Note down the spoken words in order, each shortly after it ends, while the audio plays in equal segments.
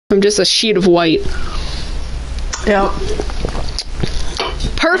I'm just a sheet of white. Yep.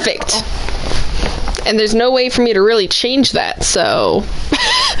 Perfect. And there's no way for me to really change that, so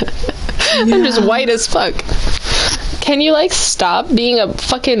I'm just white as fuck. Can you, like, stop being a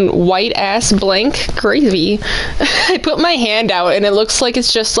fucking white-ass blank gravy? I put my hand out, and it looks like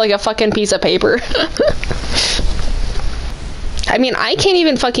it's just, like, a fucking piece of paper. I mean, I can't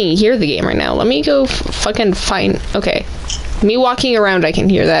even fucking hear the game right now. Let me go fucking find... Okay. Me walking around, I can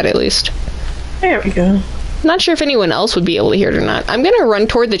hear that, at least. There we go. Not sure if anyone else would be able to hear it or not. I'm gonna run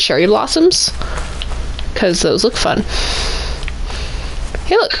toward the cherry blossoms, because those look fun.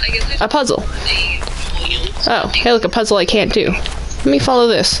 Hey, look! A puzzle. Oh, hey, look, a puzzle I can't do. Let me follow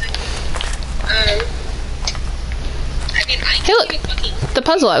this. Hey, look! The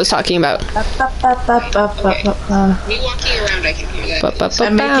puzzle I was talking about. Me walking around, I can hear that.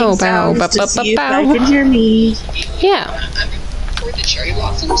 I'm making sounds to see if I can hear me. Yeah. Toward the cherry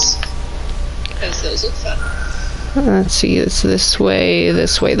blossoms, because those look fun. Let's see, it's this way,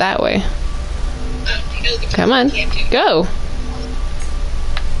 that way. Come on, go!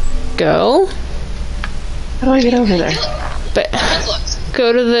 Go. How do I get over there? But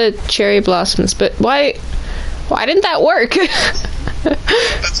go to the cherry blossoms. But why didn't that work?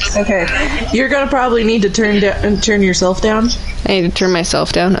 Okay, you're gonna probably need to turn yourself down. I need to turn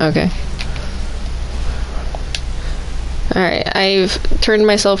myself down. Okay. All right, I've turned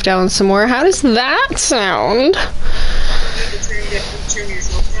myself down some more. How does that sound? Turn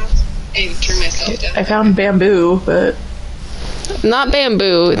yourself down. Turn myself down. I found bamboo, but not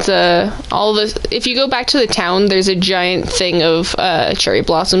bamboo. It's all this. If you go back to the town, there's a giant thing of cherry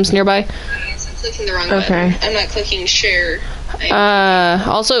blossoms nearby. I'm clicking the wrong button. I'm not clicking share.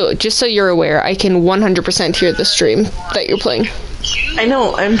 Also, just so you're aware, I can 100% hear the stream that you're playing. I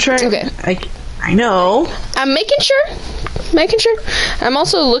know. I'm trying. Okay. I know. I'm making sure. I'm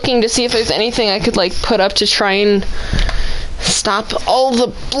also looking to see if there's anything I could, like, put up to try and stop all the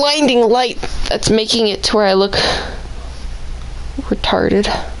blinding light that's making it to where I look retarded.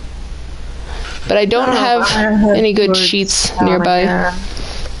 But I don't have any good sheets nearby.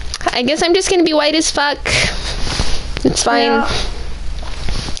 I guess I'm just gonna be white as fuck. It's fine. Yeah.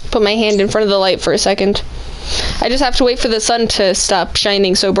 Put my hand in front of the light for a second. I just have to wait for the sun to stop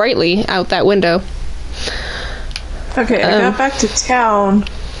shining so brightly out that window. Okay, I got back to town.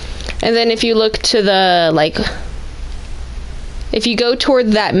 And then if you look to the, like... If you go toward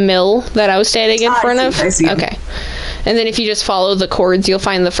that mill that I was standing in front of... I see. Okay. And then if you just follow the cords, you'll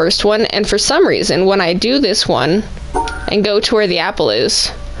find the first one. And for some reason, when I do this one and go to where the apple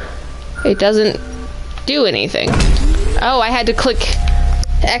is, it doesn't do anything. Oh, I had to click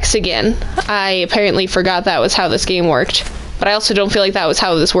X again. I apparently forgot that was how this game worked. But I also don't feel like that was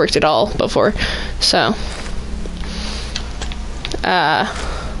how this worked at all before. So...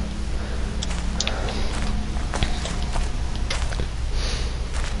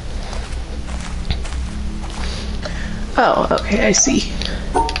 Oh, okay, I see.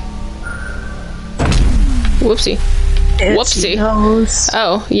 Whoopsie. Whoopsie.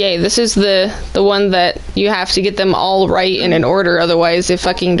 Oh, yay, this is the one that you have to get them all right in an order, otherwise it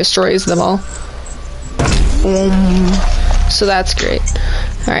fucking destroys them all. So that's great.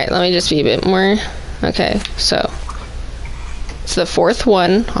 Alright, let me just be a bit more... Okay, so... It's the fourth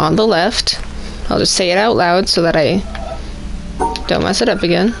one on the left. I'll just say it out loud so that I don't mess it up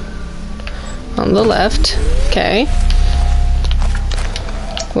again. On the left. Okay.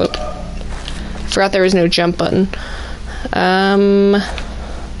 Whoop. Forgot there was no jump button.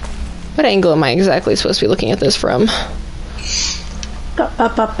 What angle am I exactly supposed to be looking at this from?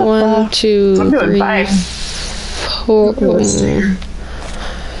 1, 2, 3, 4.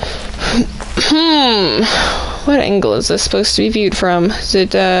 What angle is this supposed to be viewed from? Is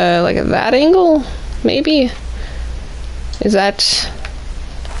it, like that angle? Maybe? Is that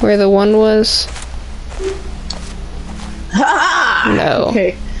where the one was? No.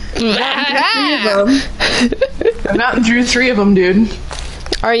 Okay. I've gotten through 3 of them, dude.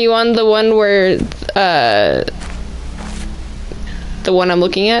 Are you on the one where, the one I'm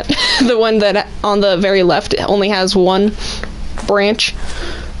looking at? The one that on the very left only has one branch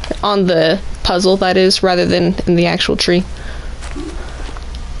on the puzzle, that is, rather than in the actual tree?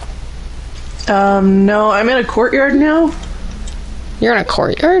 No, I'm in a courtyard now. You're in a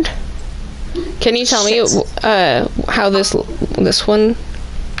courtyard? Can you tell me how this one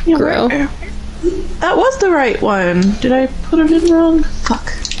grew? That was the right one. Did I put it in wrong?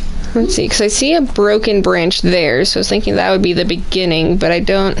 Fuck. Let's see, because I see a broken branch there, so I was thinking that would be the beginning, but I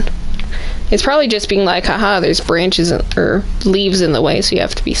don't... It's probably just being like, haha, there's branches or leaves in the way, so you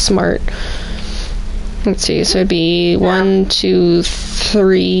have to be smart. Let's see, so it'd be 1, 2,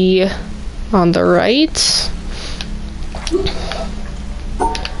 3 on the right.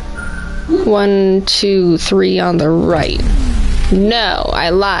 1, 2, 3 on the right. No, I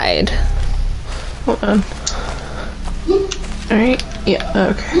lied. Hold on. Alright,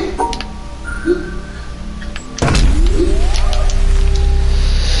 yeah, okay.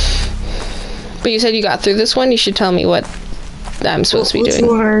 But you said you got through this one? You should tell me what I'm supposed to be doing. Which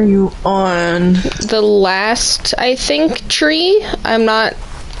one are you on? The last, I think, tree? I'm not...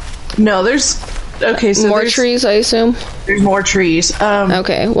 No, there's... Okay, so more trees, I assume? There's more trees.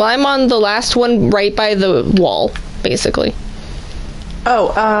 Okay, well, I'm on the last one right by the wall, basically.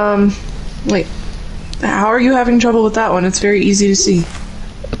 Oh, wait. How are you having trouble with that one? It's very easy to see.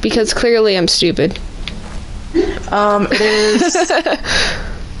 Because clearly I'm stupid. It is...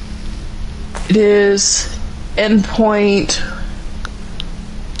 it is endpoint...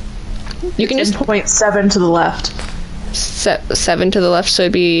 You can just... Endpoint 7 to the left. 7 to the left, so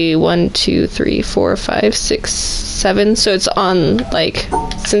it'd be 1, 2, 3, 4, 5, 6, 7. So it's on, like,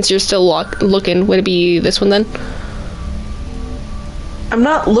 since you're still looking, would it be this one then? I'm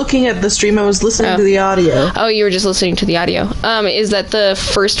not looking at the stream, I was listening to the audio. Oh, you were just listening to the audio. Is that the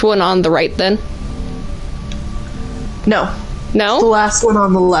first one on the right then? No. No? The last one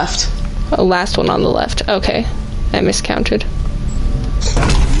on the left. Oh, last one on the left. Okay. I miscounted.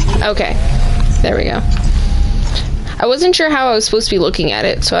 Okay. There we go. I wasn't sure how I was supposed to be looking at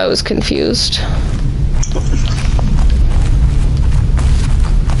it, so I was confused.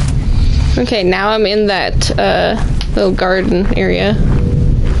 Okay, now I'm in that little garden area.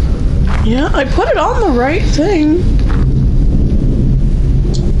 Yeah, I put it on the right thing.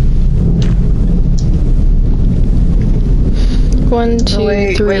 One,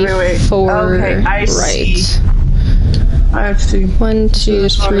 two, three, four. Okay, I right. See. I have to. 1, 2,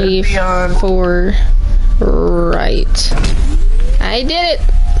 3, 4. Right. I did it!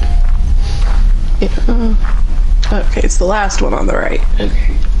 Yeah. Okay, it's the last one on the right.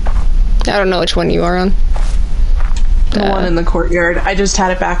 Okay. I don't know which one you are on. The one in the courtyard. I just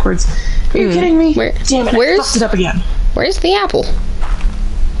had it backwards. Are you kidding me? Damn it, I fucked it up again. Where's the apple?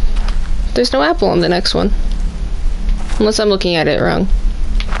 There's no apple on the next one. Unless I'm looking at it wrong.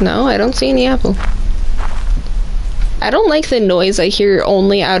 No, I don't see any apple. I don't like the noise I hear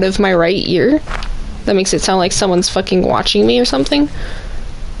only out of my right ear. That makes it sound like someone's fucking watching me or something.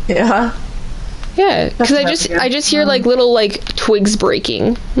 Yeah. Yeah, because I just hear like little like twigs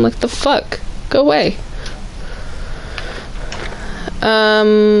breaking. I'm like, the fuck? Go away. There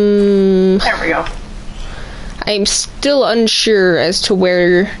we go. I'm still unsure as to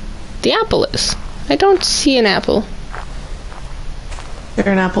where the apple is. I don't see an apple. Is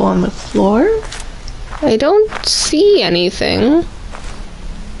there an apple on the floor? I don't see anything.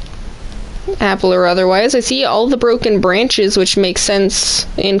 Apple or otherwise. I see all the broken branches, which makes sense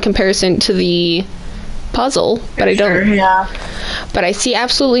in comparison to the puzzle, but I don't. Sure, yeah. But I see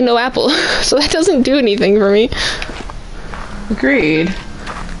absolutely no apple, so that doesn't do anything for me. Agreed.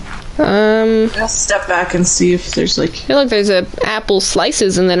 I'll step back and see if there's like... Hey, look, there's a apple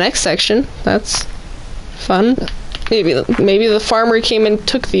slices in the next section. That's fun. Maybe the farmer came and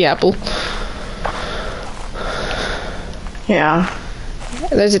took the apple. Yeah.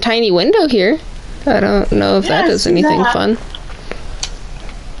 There's a tiny window here. I don't know if that does anything fun.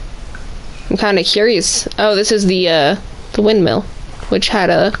 I'm kind of curious. Oh, this is the windmill, which had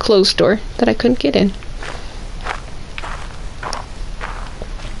a closed door that I couldn't get in.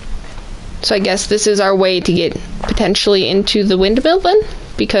 So I guess this is our way to get potentially into the windmill then?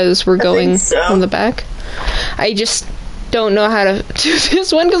 Because we're going from the back. I just don't know how to do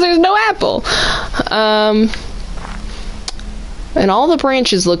this one because there's no apple. And all the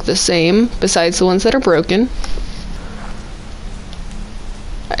branches look the same, besides the ones that are broken.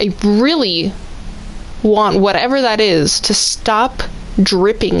 I really want whatever that is to stop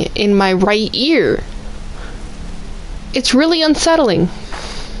dripping in my right ear. It's really unsettling.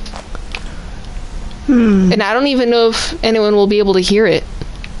 And I don't even know if anyone will be able to hear it.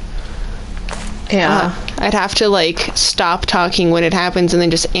 Yeah. I'd have to, like, stop talking when it happens and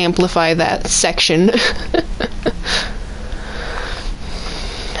then just amplify that section.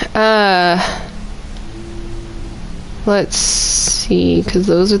 Let's see, because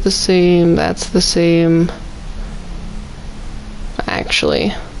those are the same, that's the same.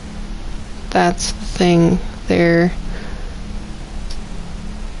 Actually, that's the thing there.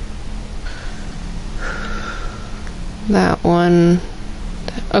 That one.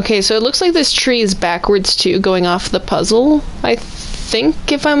 Okay, so it looks like this tree is backwards too, going off the puzzle, I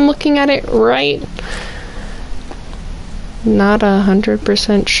think, if I'm looking at it right. Not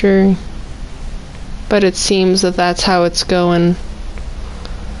 100% sure. But it seems that that's how it's going.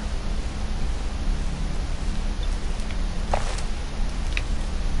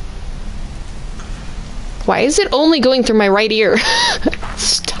 Why is it only going through my right ear?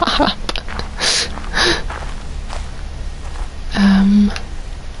 Stop. I'm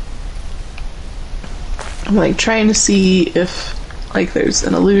like trying to see if like there's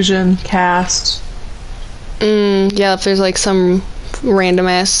an illusion cast. Yeah, if there's like some random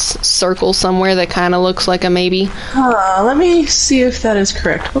ass circle somewhere that kind of looks like a maybe. Let me see if that is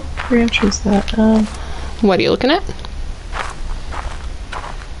correct. What branch is that? What are you looking at?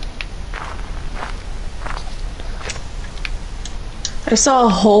 I saw a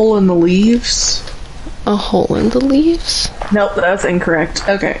hole in the leaves. A hole in the leaves? Nope, that's incorrect.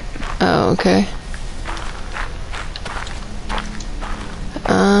 Okay. Oh, okay.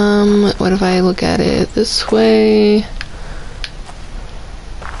 What if I look at it this way?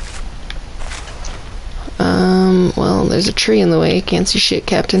 Well, there's a tree in the way. Can't see shit,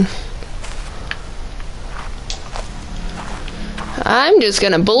 Captain. I'm just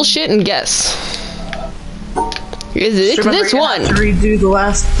gonna bullshit and guess. It's this one. To redo the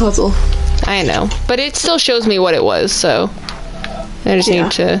last puzzle. I know, but it still shows me what it was, so I just need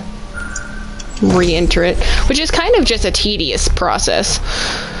to re-enter it, which is kind of just a tedious process.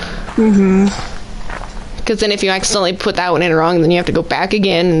 Because then if you accidentally put that one in wrong, then you have to go back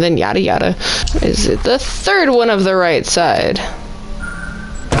again, and then yada yada. Is it the third one of the right side?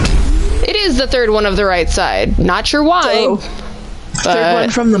 It is the third one of the right side. Not sure why. But third one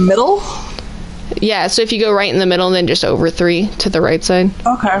from the middle? Yeah, so if you go right in the middle, then just over 3 to the right side.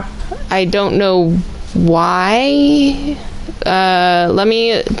 Okay. I don't know why. Let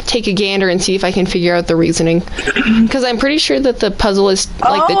me take a gander and see if I can figure out the reasoning. Because I'm pretty sure that the puzzle is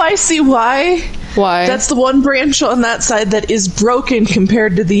like I see why. Why? That's the one branch on that side that is broken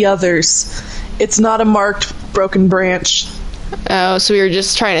compared to the others. It's not a marked broken branch. Oh, so we were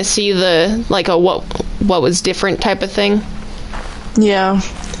just trying to see the, like, a what was different type of thing? Yeah.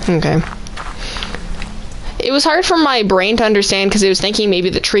 Okay. It was hard for my brain to understand because it was thinking maybe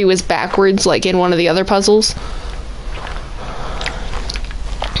the tree was backwards, like in one of the other puzzles.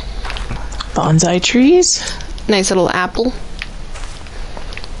 Bonsai trees. Nice little apple.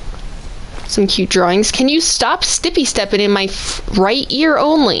 Some cute drawings. Can you stop stepping in my right ear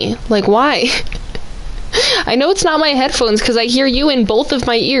only? Like, why? I know it's not my headphones because I hear you in both of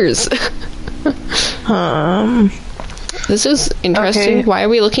my ears. This is interesting. Okay. Why are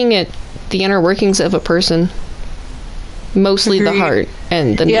we looking at the inner workings of a person? Mostly the heart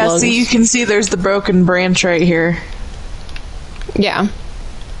and the lungs. Yeah, see, you can see there's the broken branch right here. Yeah.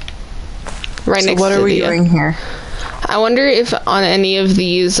 Right next to what are we doing here? I wonder if on any of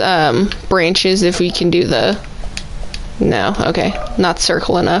these branches, if we can do the... No, okay. Not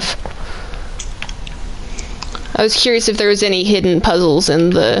circle enough. I was curious if there was any hidden puzzles in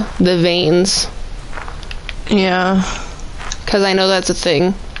the veins. Yeah. Because I know that's a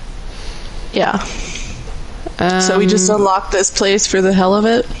thing. Yeah. So we just unlocked this place for the hell of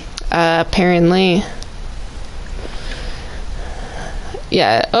it? Apparently.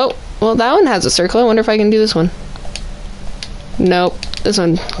 Yeah. Oh, well, that one has a circle. I wonder if I can do this one. Nope. This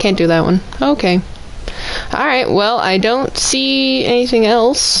one can't do that one. Okay. Alright, well, I don't see anything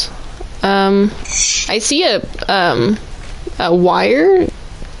else. I see a wire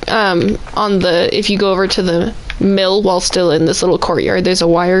on the... If you go over to the mill while still in this little courtyard, there's a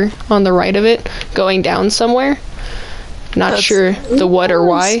wire on the right of it going down somewhere. Not sure the what or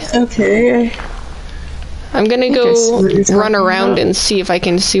why. Okay. I'm gonna go run around and see if I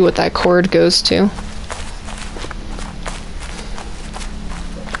can see what that cord goes to.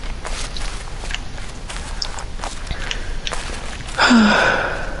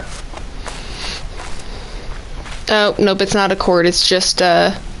 Oh, nope, it's not a cord, it's just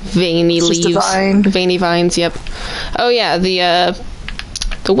veiny leaves. Just a vine. Veiny vines, yep. Oh yeah, the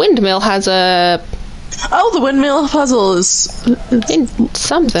windmill has a... Oh, the windmill puzzle is...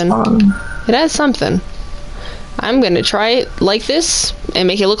 something. It has something. I'm gonna try it like this and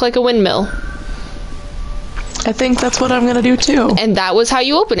make it look like a windmill. I think that's what I'm gonna do too. And that was how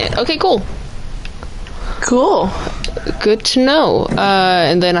you open it. Okay, cool. Cool. Good to know.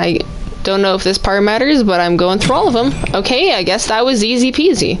 And then I don't know if this part matters, but I'm going through all of them. Okay, I guess that was easy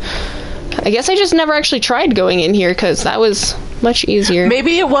peasy. I guess I just never actually tried going in here because that was much easier.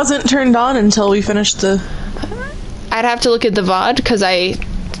 Maybe it wasn't turned on until we finished the... I'd have to look at the VOD because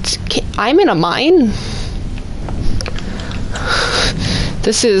I'm in a mine.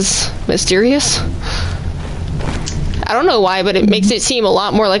 This is mysterious. I don't know why, but it makes it seem a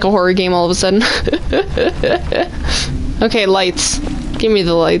lot more like a horror game all of a sudden. Okay, lights. Give me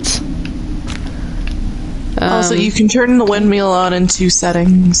the lights. Also, you can turn the windmill on in 2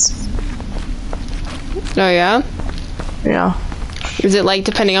 settings. Oh, yeah? Yeah. Is it like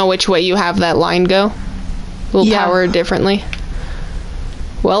depending on which way you have that line go? Will power differently?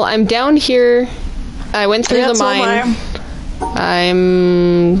 Well, I'm down here. I went through the mine.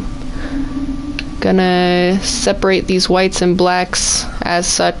 I'm gonna separate these whites and blacks as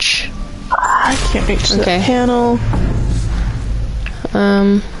such. I can't reach the panel.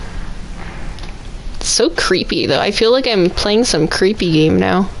 It's so creepy, though. I feel like I'm playing some creepy game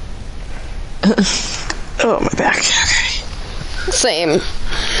now. Oh, my back. Okay. Same.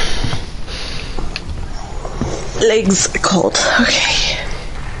 Legs cold. Okay.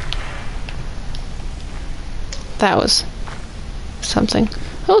 That was something.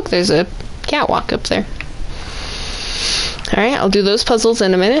 Oh, look, there's a catwalk up there. Alright, I'll do those puzzles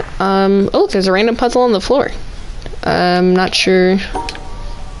in a minute. Oh, look, there's a random puzzle on the floor. I'm not sure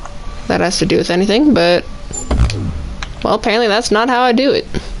that has to do with anything, but... Well, apparently that's not how I do it.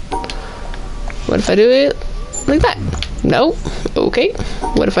 What if I do it like that? No. Okay.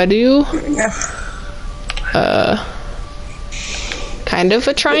 What if I do... kind of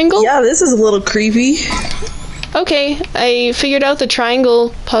a triangle? Yeah, this is a little creepy. Okay, I figured out the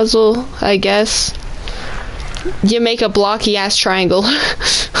triangle puzzle, I guess. You make a blocky-ass triangle.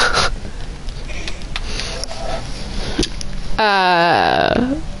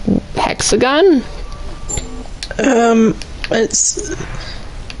 Hexagon? It's...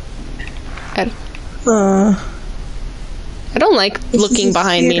 I don't like looking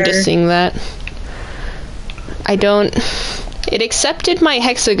behind me and just seeing that. I don't... It accepted my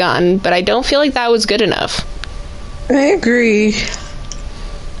hexagon, but I don't feel like that was good enough. I agree.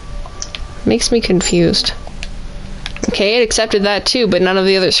 Makes me confused. Okay, it accepted that too, but none of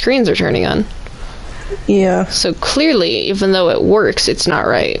the other screens are turning on. Yeah. So clearly, even though it works, it's not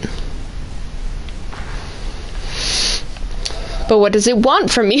right. But what does it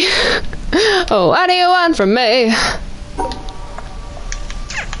want from me? Oh, what do you want from me?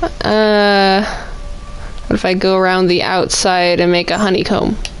 What if I go around the outside and make a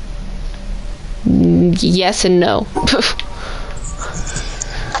honeycomb? Yes and no.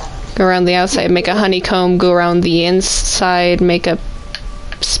 Go around the outside, make a honeycomb. Go around the inside, make a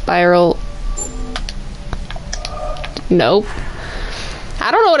spiral. Nope.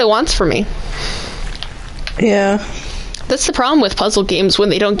 I don't know what it wants from me. Yeah. That's the problem with puzzle games, when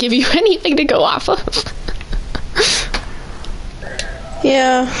they don't give you anything to go off of.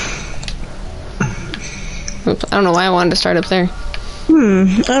 Yeah. Oops, I don't know why I wanted to start up there. I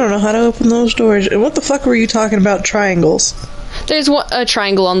don't know how to open those doors. And what the fuck were you talking about triangles? There's a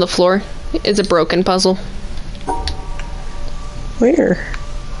triangle on the floor. It's a broken puzzle. Where?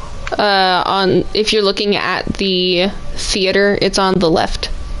 If you're looking at the theater, it's on the left.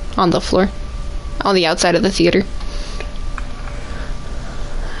 On the floor. On the outside of the theater.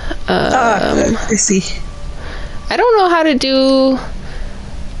 I see. I don't know how to do...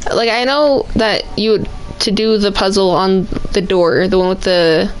 Like, I know that to do the puzzle on the door, the one with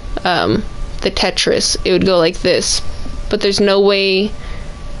the Tetris, it would go like this. But there's no way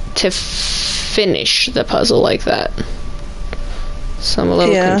to finish the puzzle like that. So I'm a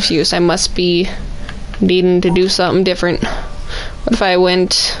little confused. I must be needing to do something different. What if I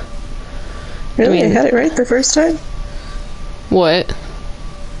went... Really? I had it right the first time? What?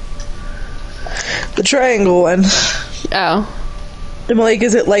 The triangle one. Oh. I'm like,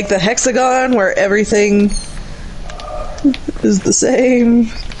 is it like the hexagon where everything is the same?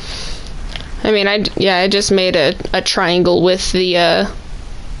 I mean, I just made a triangle with the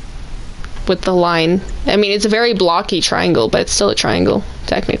line. I mean, it's a very blocky triangle, but it's still a triangle,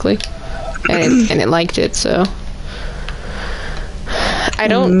 technically. And it liked it, so... I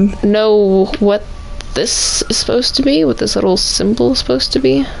don't know what this is supposed to be, what this little symbol is supposed to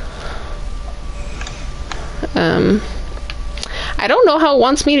be. I don't know how it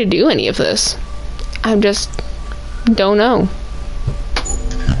wants me to do any of this. I just don't know.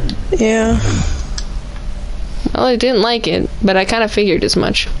 Yeah. Well, I didn't like it, but I kind of figured as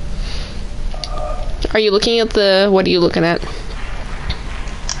much. Are you looking at what are you looking at?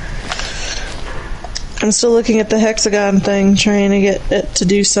 I'm still looking at the hexagon thing, trying to get it to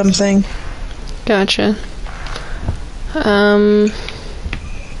do something. Gotcha.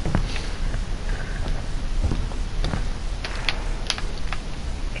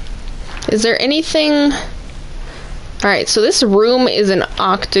 Is there anything... Alright, so this room is an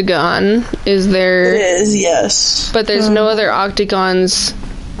octagon. Is there... It is, yes. But there's no other octagons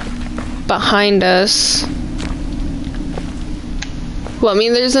behind us. Well, I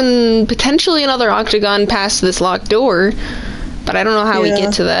mean, there's potentially another octagon past this locked door, but I don't know how we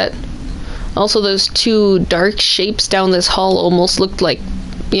get to that. Also, those two dark shapes down this hall almost looked like,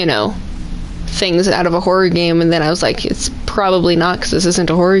 you know, things out of a horror game, and then I was like, it's probably not, because this isn't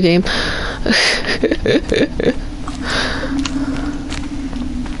a horror game.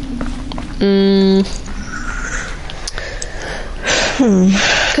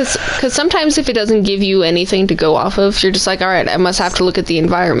 Because sometimes if it doesn't give you anything to go off of, you're just like, alright, I must have to look at the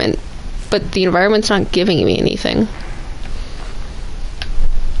environment. But the environment's not giving me anything.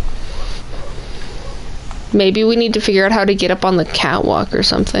 Maybe we need to figure out how to get up on the catwalk or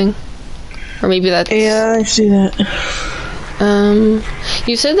something. Or maybe that's... Yeah, I see that.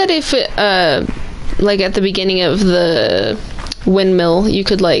 You said that if it, like at the beginning of the windmill, you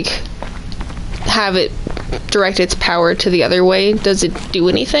could, like, have it direct its power to the other way. Does it do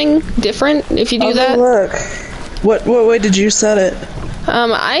anything different if you do that? Look. What way did you set it?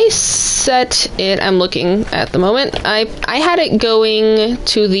 I set it, I'm looking at the moment, I had it going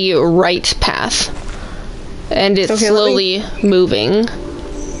to the right path. And it's slowly moving.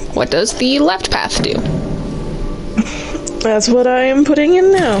 What does the left path do? That's what I am putting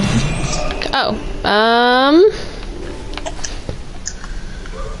in now. Oh,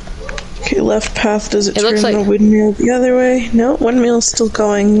 okay, left path, does it turn looks like the windmill the other way? No, windmill's still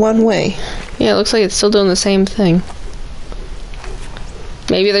going one way. Yeah, it looks like it's still doing the same thing.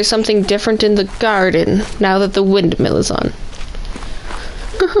 Maybe there's something different in the garden now that the windmill is on.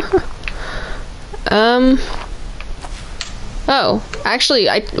 Oh, actually,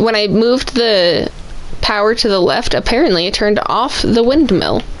 when I moved the power to the left, apparently it turned off the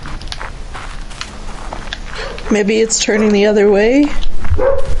windmill. Maybe it's turning the other way?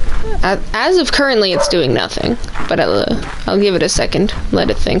 As of currently, it's doing nothing, but I'll give it a second, let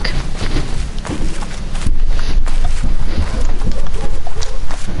it think.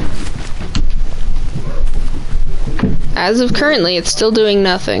 As of currently, it's still doing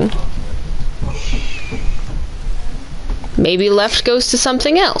nothing. Maybe left goes to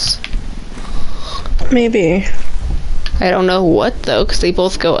something else. Maybe. I don't know what, though, because they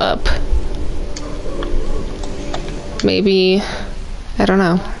both go up. Maybe... I don't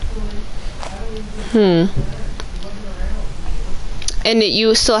know. And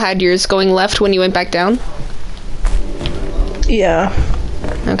you still had yours going left when you went back down? Yeah.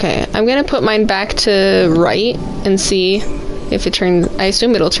 Okay, I'm gonna put mine back to right and see if it turns... I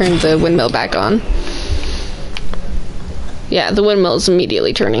assume it'll turn the windmill back on. Yeah, the windmill is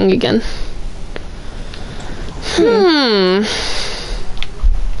immediately turning again.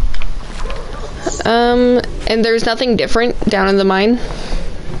 And there's nothing different down in the mine?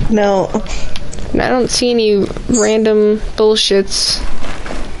 No. I don't see any random bullshits.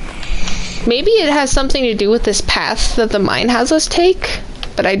 Maybe it has something to do with this path that the mine has us take,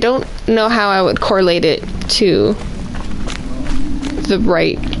 but I don't know how I would correlate it to the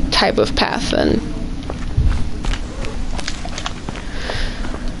right type of path then.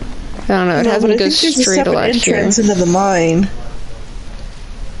 I don't know, it hasn't go straight a lot here. Entrance into the mine.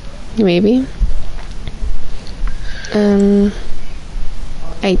 Maybe.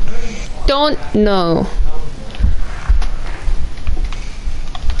 I don't know.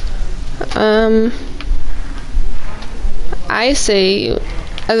 I was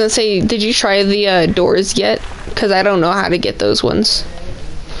gonna say, did you try the doors yet? Because I don't know how to get those ones.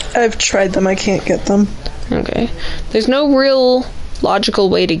 I've tried them, I can't get them. Okay. There's no real logical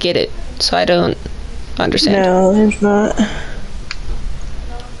way to get it, so I don't understand. No, there's not.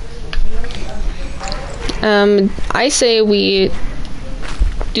 I say we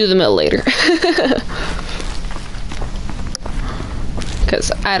do the mill later.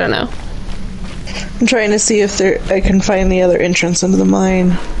 Because I don't know. I'm trying to see if I can find the other entrance into the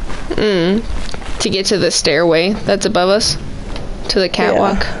mine. To get to the stairway that's above us? To the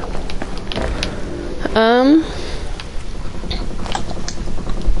catwalk? Yeah.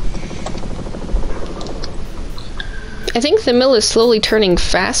 I think the mill is slowly turning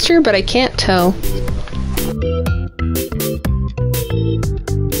faster, but I can't tell.